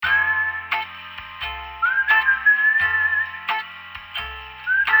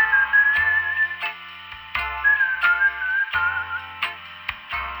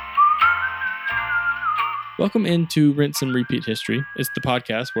Welcome into Rinse and Repeat History. It's the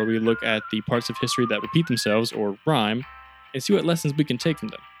podcast where we look at the parts of history that repeat themselves or rhyme and see what lessons we can take from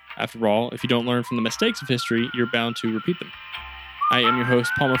them. After all, if you don't learn from the mistakes of history, you're bound to repeat them. I am your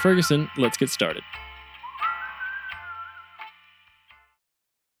host, Palmer Ferguson. Let's get started.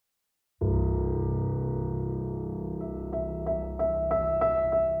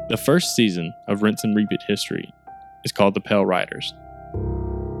 The first season of Rinse and Repeat History is called The Pale Riders.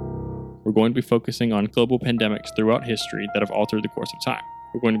 We're going to be focusing on global pandemics throughout history that have altered the course of time.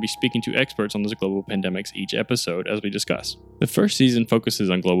 We're going to be speaking to experts on those global pandemics each episode as we discuss. The first season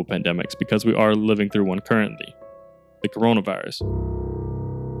focuses on global pandemics because we are living through one currently, the coronavirus.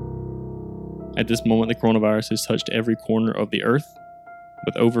 At this moment, the coronavirus has touched every corner of the earth,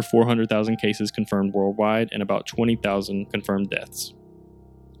 with over 400,000 cases confirmed worldwide and about 20,000 confirmed deaths.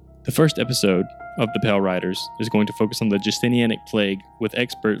 The first episode of The Pale Riders is going to focus on the Justinianic Plague with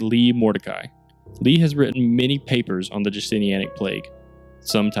expert Lee Mordecai. Lee has written many papers on the Justinianic Plague,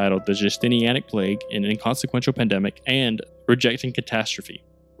 some titled The Justinianic Plague, an Inconsequential Pandemic, and Rejecting Catastrophe,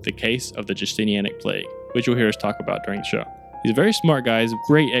 the Case of the Justinianic Plague, which you'll hear us talk about during the show. He's a very smart guy, he's a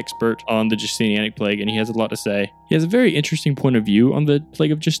great expert on the Justinianic Plague, and he has a lot to say. He has a very interesting point of view on the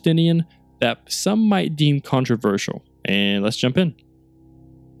Plague of Justinian that some might deem controversial. And let's jump in.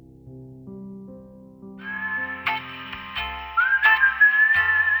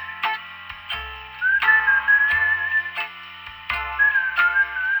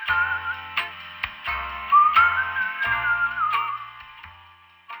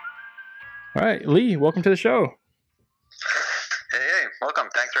 All right, Lee, welcome to the show. Hey, welcome.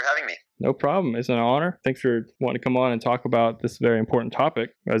 Thanks for having me. No problem. It's an honor. Thanks for wanting to come on and talk about this very important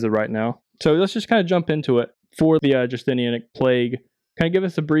topic as of right now. So let's just kind of jump into it. For the Justinianic Plague, kind of give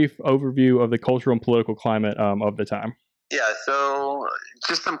us a brief overview of the cultural and political climate of the time. Yeah, so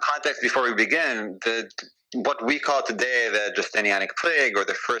just some context before we begin. What we call today the Justinianic Plague, or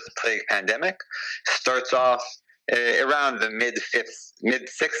the first plague pandemic, starts off around the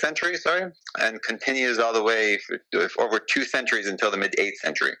mid-6th century, and continues all the way for over 2 centuries until the mid-8th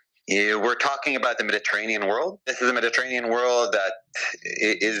century. We're talking about the Mediterranean world. This is a Mediterranean world that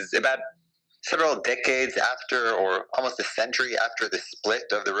is about several decades after, or almost a century after, the split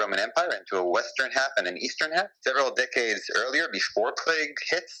of the Roman Empire into a western half and an eastern half. Several decades earlier, before plague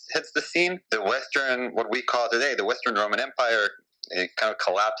hits the scene, the western, what we call today the Western Roman Empire, it kind of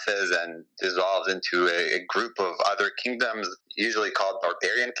collapses and dissolves into a group of other kingdoms, usually called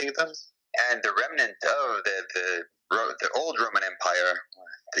barbarian kingdoms. And the remnant of the old Roman Empire,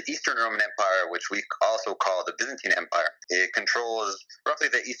 the Eastern Roman Empire, which we also call the Byzantine Empire, it controls roughly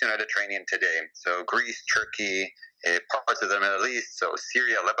the Eastern Mediterranean today. So Greece, Turkey, parts of the Middle East, so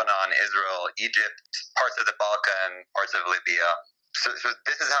Syria, Lebanon, Israel, Egypt, parts of the Balkan, parts of Libya. So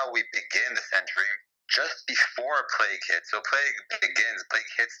this is how we begin the century. Just before plague hits,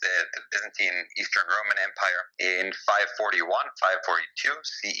 plague hits the Byzantine Eastern Roman Empire in 541, 542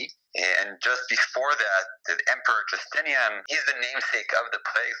 CE. And just before that, the Emperor Justinian, he's the namesake of the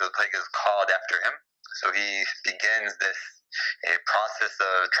plague, so the plague is called after him. So he begins this process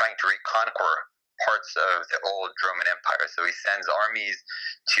of trying to reconquer parts of the old Roman Empire. So he sends armies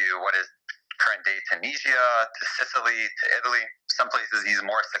to what is current-day Tunisia, to Sicily, to Italy. Some places he's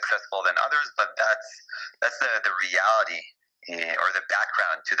more successful than others, but that's the reality or the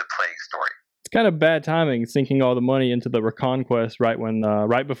background to the plague story. It's kind of bad timing, sinking all the money into the reconquest right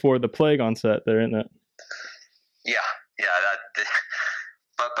before the plague onset there, isn't it? Yeah.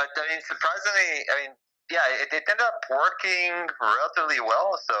 But I mean, surprisingly, it ended up working relatively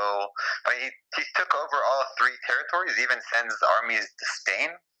well. So he took over all 3 territories, even sends armies to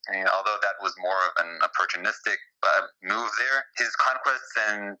Spain. Although that was more of an opportunistic move there. His conquests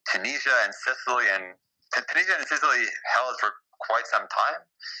in Tunisia and Sicily held for quite some time.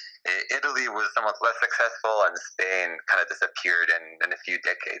 Italy was somewhat less successful, and Spain kind of disappeared in a few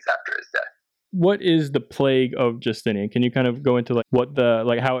decades after his death. What is the plague of Justinian? Can you kind of go into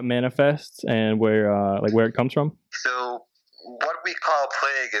how it manifests and where it comes from? So what we call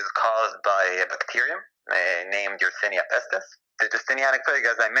plague is caused by a bacterium named Yersinia pestis. The Justinianic Plague,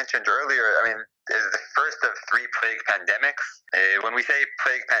 as I mentioned earlier, is the first of 3 plague pandemics. When we say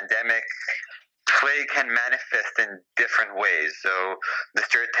plague pandemic, plague can manifest in different ways. So the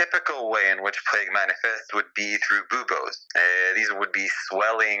stereotypical way in which plague manifests would be through buboes. These would be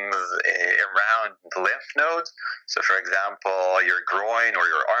swellings around the lymph nodes. So, for example, your groin or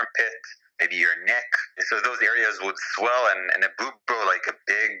your armpit, maybe your neck. So those areas would swell, and a bubo, like a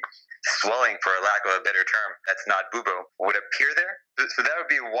big swelling, for a lack of a better term, that's not bubo, would appear there. So that would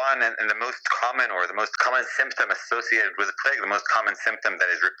be one, and the most common symptom associated with the plague, the most common symptom that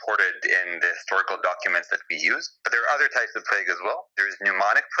is reported in the historical documents that we use. But there are other types of plague as well. There's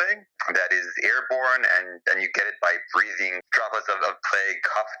pneumonic plague that is airborne, and you get it by breathing droplets of plague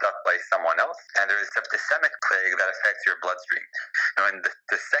coughed up by someone else. And there's septicemic plague that affects your bloodstream. Now, in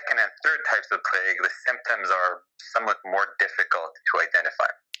the second and third types of plague, the symptoms are somewhat more difficult to identify.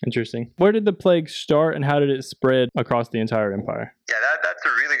 Interesting. Where did the plague start and how did it spread across the entire empire? Yeah, that's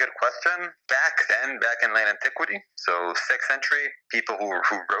a really good question. Back in late antiquity, so 6th century, people who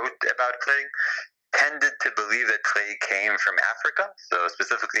wrote about plague tended to believe that plague came from Africa, so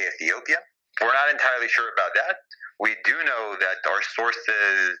specifically Ethiopia. We're not entirely sure about that. We do know that our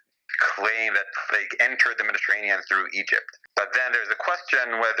sources claim that plague entered the Mediterranean through Egypt. But then there's a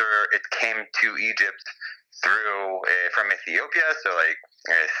question whether it came to Egypt from Ethiopia, so like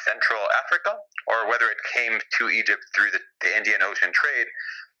Central Africa, or whether it came to Egypt through the Indian Ocean trade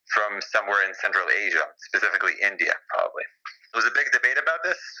from somewhere in Central Asia, specifically India, probably. There was a big debate about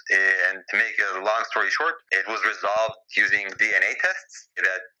this, and to make a long story short, it was resolved using DNA tests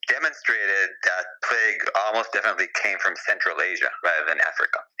that demonstrated that plague almost definitely came from Central Asia rather than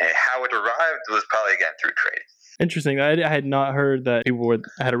Africa. And how it arrived was probably, again, through trade. Interesting. I had not heard that people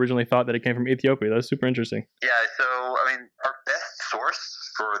had originally thought that it came from Ethiopia. That's super interesting. Yeah, so, our best source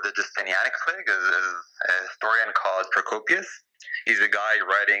for the Justinianic plague is a historian called Procopius. He's a guy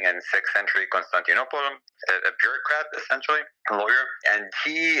writing in 6th century Constantinople, a bureaucrat, essentially, a lawyer, and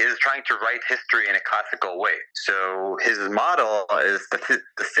he is trying to write history in a classical way. So his model is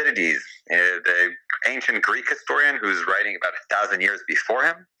Thucydides, the ancient Greek historian who's writing about 1,000 years before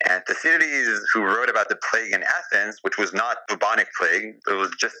him. And Thucydides, who wrote about the plague in Athens, which was not bubonic plague, it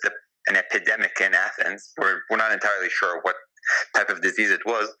was just an epidemic in Athens. We're not entirely sure what type of disease it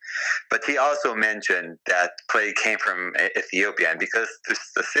was, but he also mentioned that plague came from Ethiopia, and because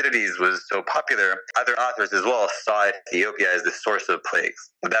Thucydides was so popular, other authors as well saw Ethiopia as the source of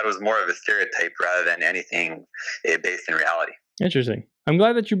plagues. So that was more of a stereotype rather than anything based in reality. Interesting. I'm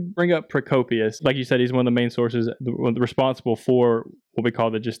glad that you bring up Procopius. Like you said, he's one of the main sources responsible for what we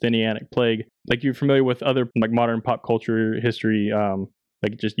call the Justinianic plague. Like, you're familiar with other like modern pop culture history,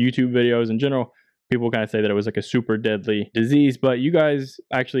 like just YouTube videos in general. People kind of say that it was like a super deadly disease, but you guys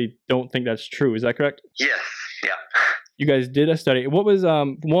actually don't think that's true. Is that correct? Yes. Yeah. You guys did a study. What was,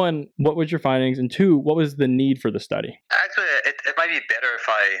 one, what was your findings? And two, what was the need for the study? Actually, it might be better if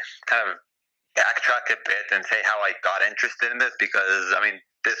I kind of backtrack a bit and say how I got interested in this, because,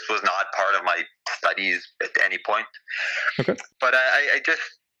 this was not part of my studies at any point. Okay. But I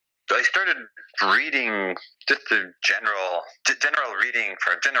started reading just general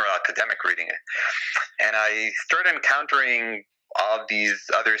academic reading, and I started encountering all these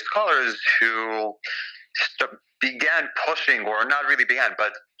other scholars who began pushing, or not really began,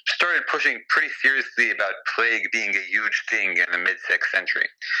 but started pushing pretty seriously about plague being a huge thing in the mid-6th century.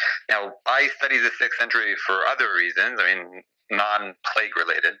 Now, I studied the 6th century for other reasons, non-plague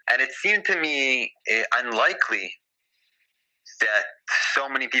related, and it seemed to me unlikely that so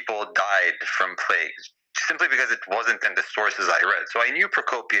many people died from plague, simply because it wasn't in the sources I read. So I knew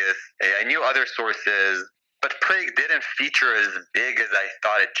Procopius, I knew other sources, but plague didn't feature as big as I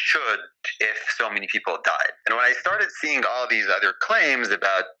thought it should if so many people died. And when I started seeing all these other claims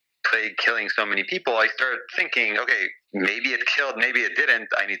about plague killing so many people, I started thinking, okay, maybe it killed, maybe it didn't.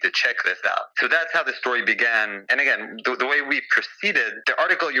 I need to check this out. So that's how the story began. And again, the way we proceeded, the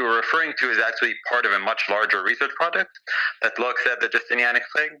article you were referring to is actually part of a much larger research project that looks at the Justinianic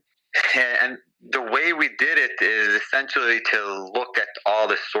plague. And the way we did it is essentially to look at all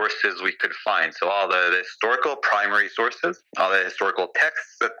the sources we could find. So all the historical primary sources, all the historical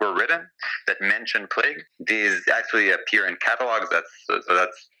texts that were written that mention plague, these actually appear in catalogs.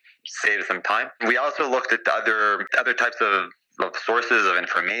 That's saved some time. We also looked at the other types of sources of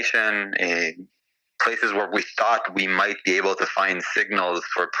information, places where we thought we might be able to find signals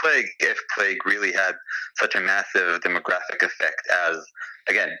for plague if plague really had such a massive demographic effect as,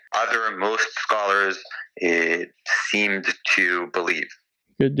 again, most scholars seemed to believe.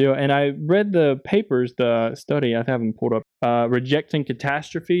 Good deal. And I read the papers, the study, I have them pulled up, Rejecting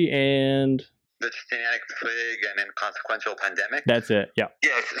Catastrophe and the Justinianic plague and inconsequential pandemic. That's it. Yeah.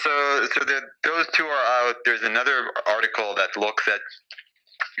 Yes. So those two are out. There's another article that looks at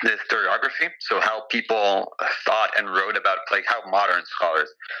the historiography, so how people thought and wrote about plague, how modern scholars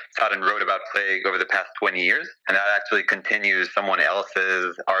thought and wrote about plague over the past 20 years. And that actually continues someone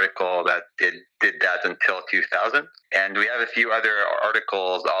else's article that did that until 2000. And we have a few other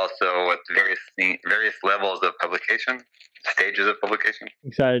articles also at various levels of publication, stages of publication.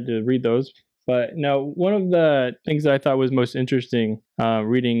 Excited to read those. But now, one of the things that I thought was most interesting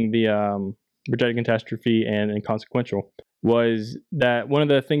reading the Projected Catastrophe and Inconsequential was that one of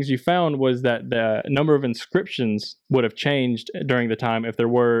the things you found was that the number of inscriptions would have changed during the time if there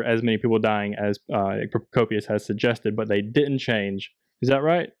were as many people dying as Procopius has suggested, but they didn't change. Is that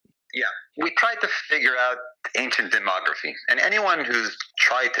right? Yeah. We tried to figure out ancient demography, and anyone who's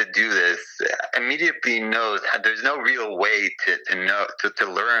tried to do this immediately knows there's no real way to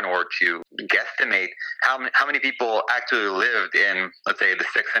learn or to guesstimate how many people actually lived in, let's say, the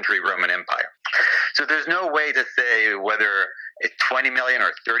 6th century Roman Empire. So there's no way to say whether it's 20 million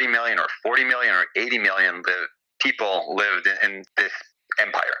or 30 million or 40 million or 80 million people lived in this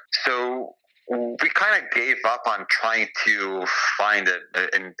empire. So we kind of gave up on trying to find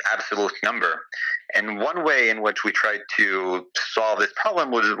an absolute number. And one way in which we tried to solve this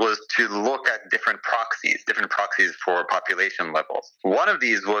problem was to look at different proxies for population levels. One of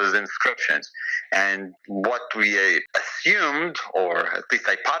these was inscriptions. And what we assumed, or at least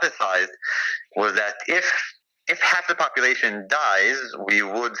hypothesized, was that if half the population dies, we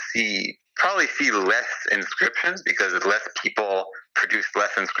would probably see less inscriptions because less people produce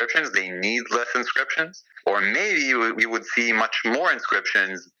less inscriptions. They need less inscriptions. Or maybe we would see much more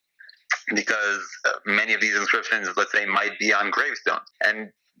inscriptions because many of these inscriptions, let's say, might be on gravestones. And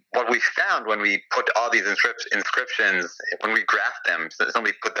what we found when we put all these inscriptions, when we graphed them, so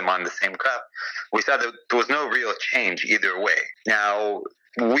somebody put them on the same graph, we saw that there was no real change either way. Now,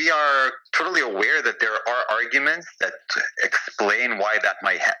 we are totally aware that there are arguments that explain why that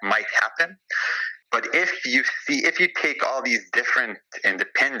might happen. But if you take all these different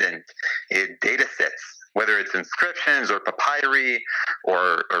independent data sets, whether it's inscriptions or papyri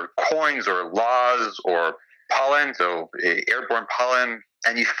or coins or laws or pollen, so airborne pollen,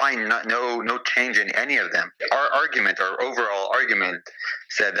 and you find no change in any of them, our overall argument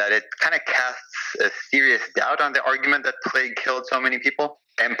said that it kind of casts a serious doubt on the argument that plague killed so many people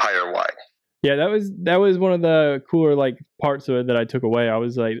empire-wide. Yeah, that was one of the cooler parts of it that I took away. I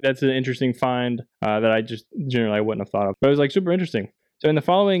was like, that's an interesting find that I just generally I wouldn't have thought of. But it was super interesting. So in the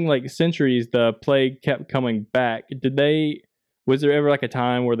following centuries, the plague kept coming back. Was there ever a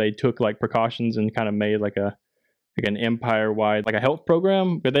time where they took precautions and kind of made an empire-wide a health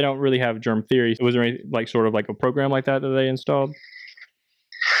program? But they don't really have germ theory. Was there any a program like that they installed?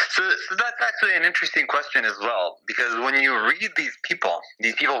 So that's actually an interesting question as well, because when you read these people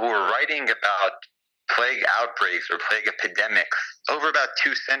who are writing about plague outbreaks or plague epidemics over about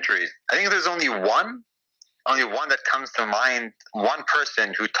 2 centuries, I think there's only one that comes to mind, one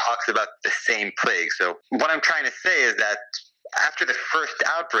person who talks about the same plague. So what I'm trying to say is that after the first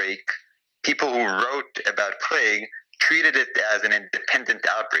outbreak, people who wrote about plague treated it as an independent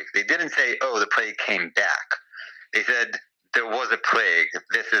outbreak. They didn't say, oh, the plague came back. They said, there was a plague.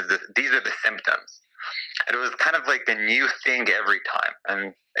 These are the symptoms. And it was kind of a new thing every time.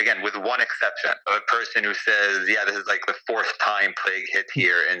 And again, with one exception, a person who says, yeah, this is the 4th time plague hit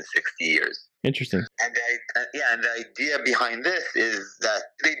here in 60 years. Interesting. And the idea behind this is that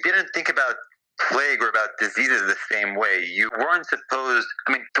they didn't think about plague or about diseases the same way. You weren't supposed,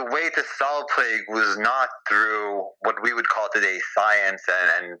 the way to solve plague was not through what we would call today science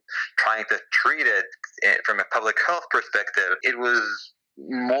and trying to treat it from a public health perspective. It was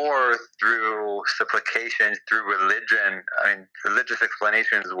more through supplication, through religion. Religious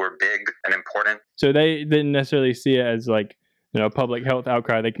explanations were big and important. So they didn't necessarily see it as public health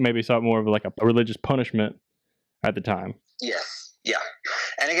outcry. They maybe saw it more of a religious punishment at the time. Yes. Yeah.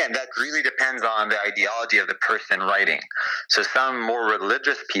 And again, that really depends on the ideology of the person writing. So some more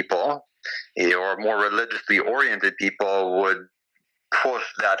religious people or more religiously oriented people would push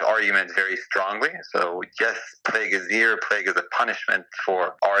that argument very strongly. So yes, plague is here. Plague is a punishment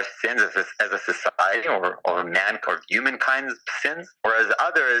for our sins as a society or humankind's sins. Whereas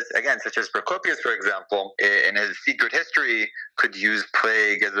others, again, such as Procopius, for example, in his Secret History, could use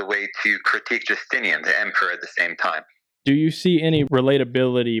plague as a way to critique Justinian, the emperor, at the same time. Do you see any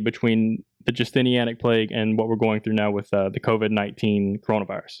relatability between the Justinianic plague and what we're going through now with the COVID-19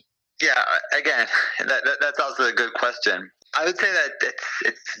 coronavirus? Yeah, again, that's also a good question. I would say that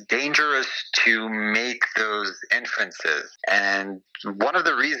it's dangerous to make those inferences. And one of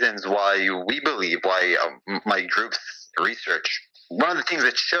the reasons why my group's research, one of the things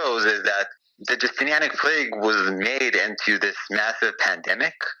it shows is that the Justinianic plague was made into this massive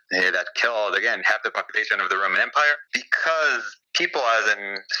pandemic that killed, again, half the population of the Roman Empire because people, as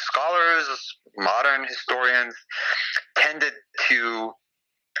in scholars, modern historians, tended to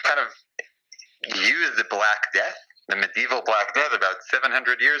kind of use the Black Death, the medieval Black Death, about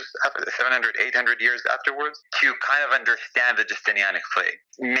 800 years afterwards, to kind of understand the Justinianic plague.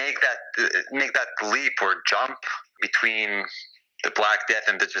 Make that leap or jump between the Black Death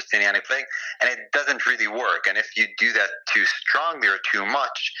and the Justinianic plague, and it doesn't really work. And if you do that too strongly or too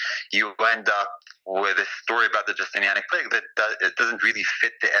much, you end up with a story about the Justinianic plague that it doesn't really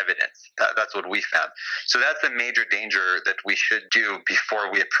fit the evidence. That's what we found. So that's a major danger that we should do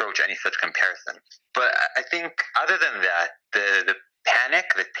before we approach any such comparison. But I think other than that, the panic,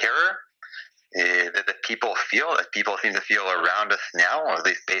 the terror that people seem to feel around us now, or at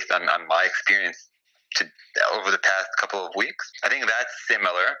least based on my experience over the past couple of weeks, I think that's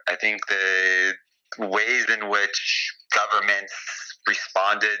similar. I think the ways in which governments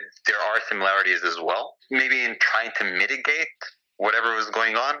responded, there are similarities as well, maybe in trying to mitigate whatever was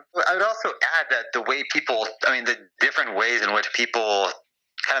going on. I would also add that the different ways in which people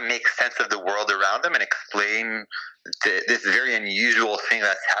kind of make sense of the world around them and explain this very unusual thing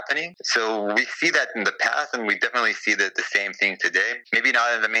that's happening. So we see that in the past, and we definitely see the same thing today. Maybe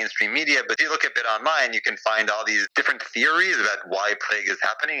not in the mainstream media, but if you look a bit online, you can find all these different theories about why plague is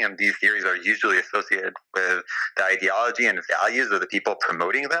happening, and these theories are usually associated with the ideology and values of the people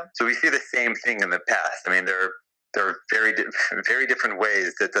promoting them. So we see the same thing in the past. I mean, there are very different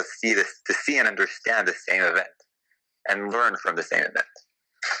ways to see and understand the same event and learn from the same event.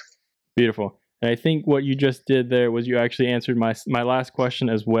 Beautiful. And I think what you just did there was you actually answered my last question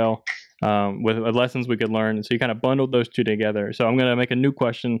as well, with lessons we could learn. So you kind of bundled those two together. So I'm going to make a new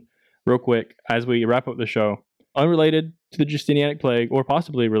question real quick as we wrap up the show. Unrelated to the Justinianic plague, or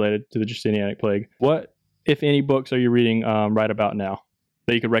possibly related to the Justinianic plague, what, if any, books are you reading right about now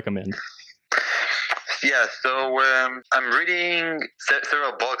that you could recommend? Yeah, so I'm reading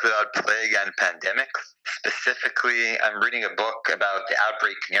several books about plague and pandemics. Specifically, I'm reading a book about the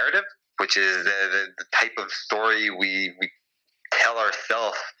outbreak narrative, which is the type of story we tell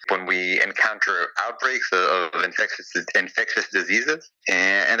ourselves when we encounter outbreaks of infectious diseases.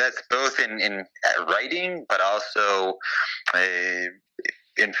 And that's both in writing, but also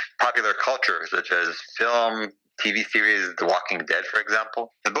in popular culture, such as film, TV series, The Walking Dead, for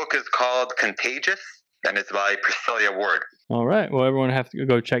example. The book is called Contagious, and it's by Priscilla Ward. All right. Well, everyone have to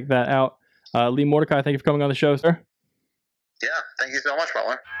go check that out. Lee Mordecai, thank you for coming on the show, sir. Yeah, thank you so much,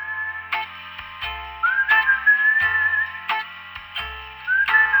 Butler.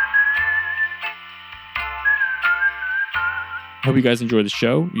 Hope you guys enjoyed the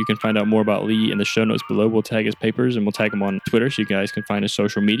show. You can find out more about Lee in the show notes below. We'll tag his papers and we'll tag him on Twitter so you guys can find his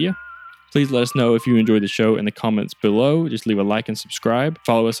social media. Please let us know if you enjoyed the show in the comments below. Just leave a like and subscribe.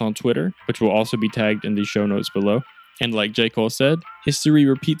 Follow us on Twitter, which will also be tagged in the show notes below. And like J. Cole said, history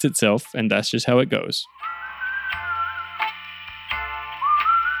repeats itself, and that's just how it goes.